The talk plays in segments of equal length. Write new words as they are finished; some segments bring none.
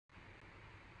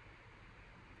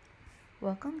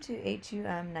Welcome to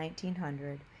HUM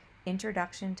 1900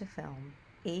 Introduction to Film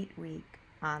 8-week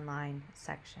online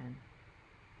section.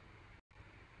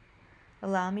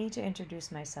 Allow me to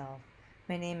introduce myself.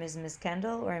 My name is Ms.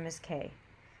 Kendall or Ms. K.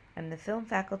 I'm the film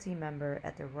faculty member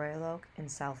at the Royal Oak and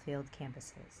Southfield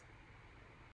campuses.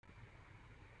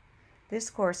 This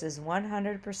course is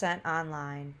 100%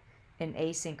 online and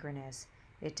asynchronous.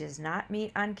 It does not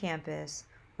meet on campus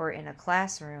or in a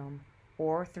classroom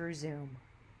or through Zoom.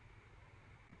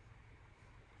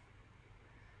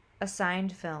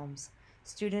 Assigned films.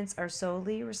 Students are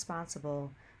solely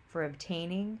responsible for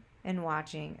obtaining and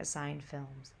watching assigned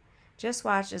films.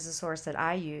 JustWatch is a source that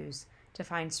I use to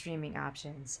find streaming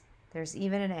options. There's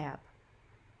even an app.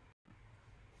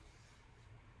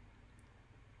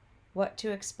 What to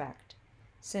expect.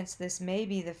 Since this may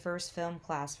be the first film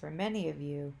class for many of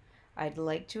you, I'd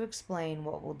like to explain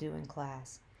what we'll do in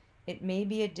class. It may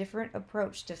be a different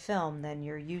approach to film than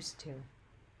you're used to.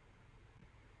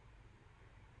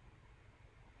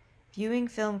 Viewing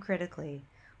film critically.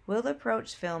 We'll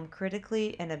approach film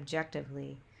critically and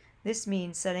objectively. This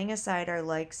means setting aside our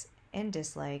likes and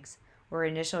dislikes or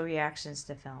initial reactions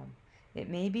to film. It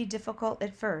may be difficult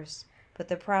at first, but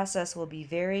the process will be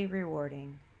very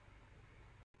rewarding.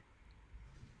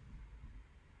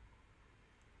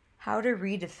 How to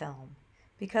read a film.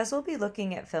 Because we'll be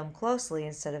looking at film closely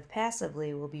instead of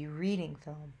passively, we'll be reading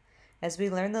film. As we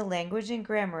learn the language and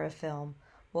grammar of film,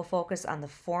 we'll focus on the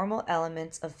formal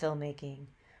elements of filmmaking.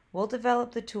 We'll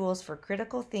develop the tools for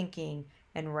critical thinking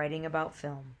and writing about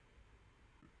film.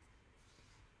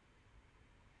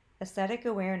 Aesthetic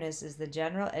awareness is the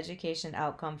general education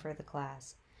outcome for the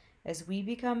class. As we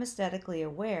become aesthetically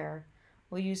aware,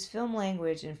 we'll use film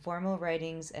language in formal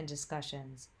writings and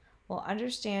discussions. We'll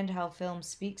understand how film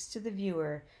speaks to the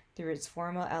viewer through its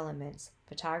formal elements,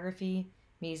 photography,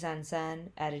 mise-en-scène,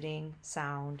 editing,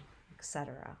 sound,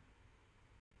 etc.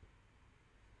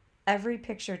 Every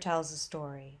picture tells a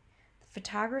story. The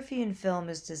photography in film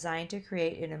is designed to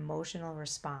create an emotional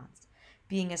response.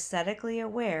 Being aesthetically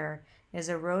aware is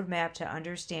a roadmap to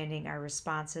understanding our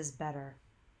responses better.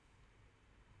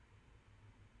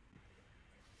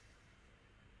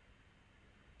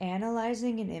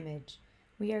 Analyzing an image.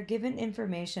 We are given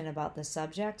information about the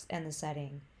subjects and the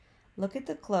setting. Look at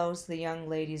the clothes the young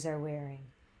ladies are wearing.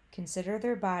 Consider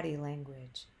their body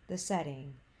language, the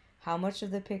setting, how much of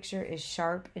the picture is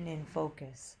sharp and in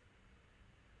focus.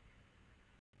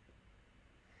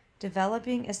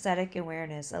 Developing aesthetic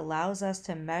awareness allows us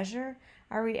to measure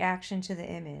our reaction to the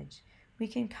image. We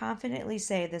can confidently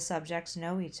say the subjects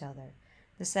know each other.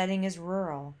 The setting is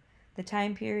rural. The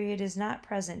time period is not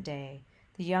present day.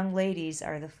 The young ladies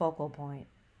are the focal point.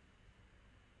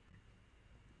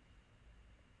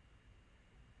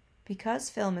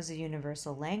 Because film is a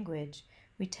universal language,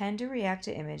 we tend to react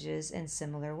to images in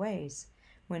similar ways.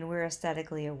 When we're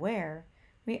aesthetically aware,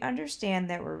 we understand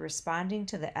that we're responding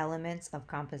to the elements of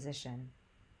composition.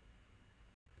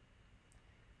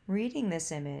 Reading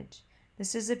this image.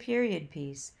 This is a period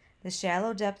piece. The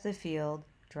shallow depth of field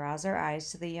draws our eyes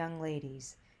to the young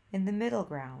ladies. In the middle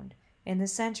ground, in the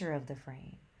center of the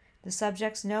frame, the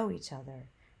subjects know each other.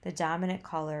 The dominant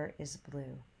color is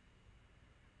blue.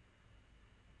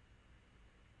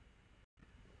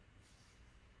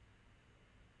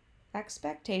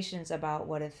 Expectations about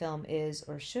what a film is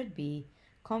or should be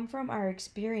come from our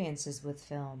experiences with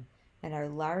film and are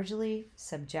largely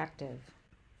subjective.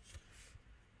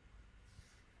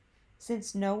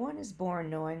 Since no one is born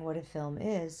knowing what a film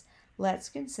is, let's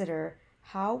consider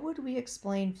how would we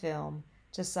explain film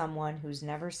to someone who's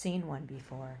never seen one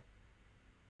before.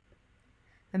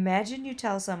 Imagine you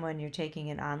tell someone you're taking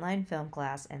an online film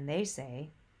class and they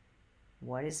say,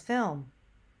 "What is film?"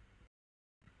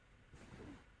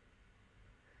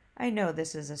 I know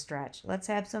this is a stretch. Let's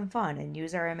have some fun and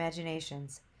use our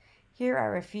imaginations. Here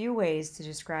are a few ways to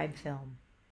describe film.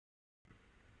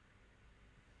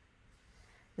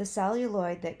 The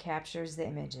celluloid that captures the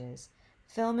images.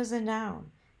 Film is a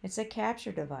noun. It's a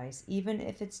capture device, even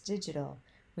if it's digital.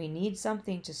 We need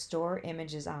something to store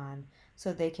images on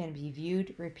so they can be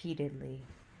viewed repeatedly.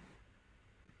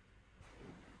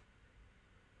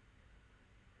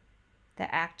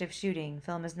 The act of shooting.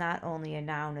 Film is not only a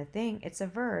noun, a thing, it's a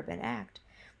verb, an act.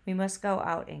 We must go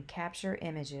out and capture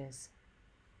images.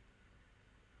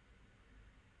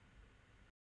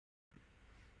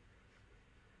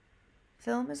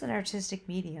 Film is an artistic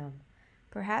medium.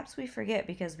 Perhaps we forget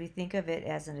because we think of it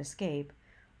as an escape,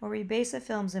 or we base a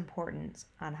film's importance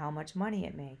on how much money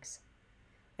it makes.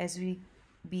 As we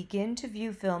begin to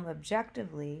view film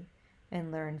objectively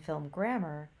and learn film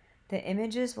grammar, the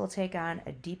images will take on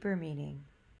a deeper meaning.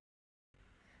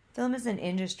 Film is an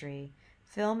industry.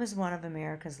 Film is one of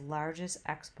America's largest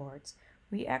exports.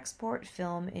 We export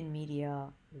film and media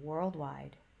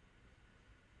worldwide.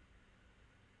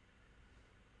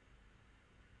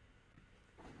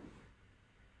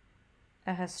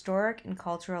 A historic and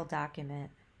cultural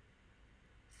document.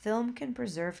 Film can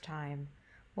preserve time.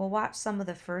 We'll watch some of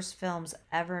the first films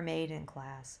ever made in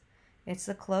class. It's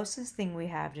the closest thing we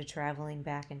have to traveling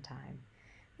back in time.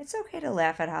 It's okay to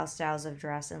laugh at how styles of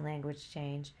dress and language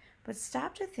change, but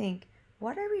stop to think,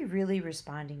 what are we really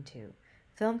responding to?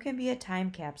 Film can be a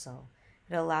time capsule.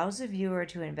 It allows the viewer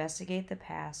to investigate the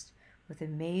past with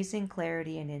amazing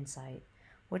clarity and insight.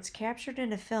 What's captured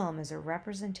in a film is a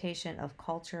representation of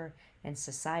culture and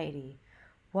society.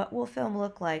 What will film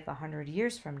look like 100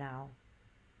 years from now?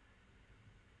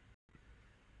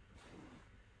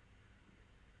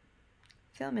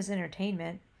 Film is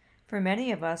entertainment. For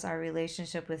many of us, our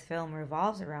relationship with film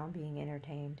revolves around being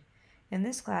entertained. In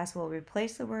this class, we'll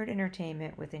replace the word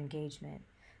entertainment with engagement.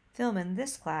 Film in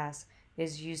this class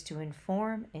is used to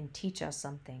inform and teach us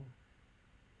something.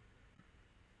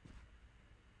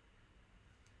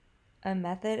 A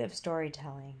method of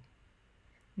storytelling.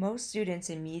 Most students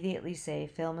immediately say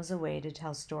film is a way to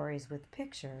tell stories with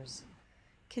pictures.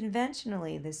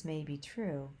 Conventionally, this may be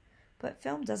true, but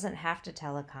film doesn't have to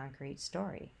tell a concrete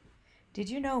story. Did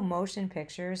you know motion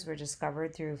pictures were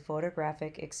discovered through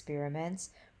photographic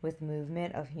experiments with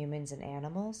movement of humans and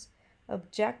animals?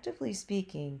 Objectively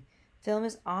speaking, film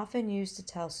is often used to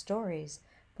tell stories,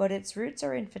 but its roots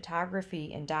are in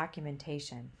photography and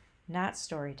documentation, not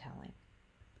storytelling.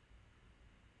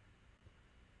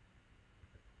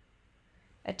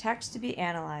 A text to be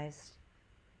analyzed.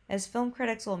 As film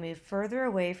critics will move further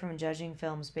away from judging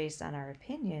films based on our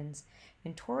opinions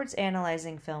and towards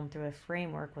analyzing film through a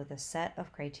framework with a set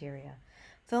of criteria.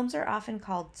 Films are often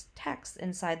called texts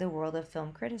inside the world of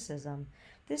film criticism.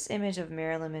 This image of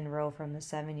Marilyn Monroe from the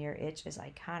 7-Year Itch is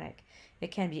iconic.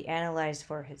 It can be analyzed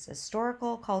for its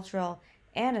historical, cultural,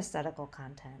 and aesthetical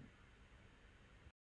content.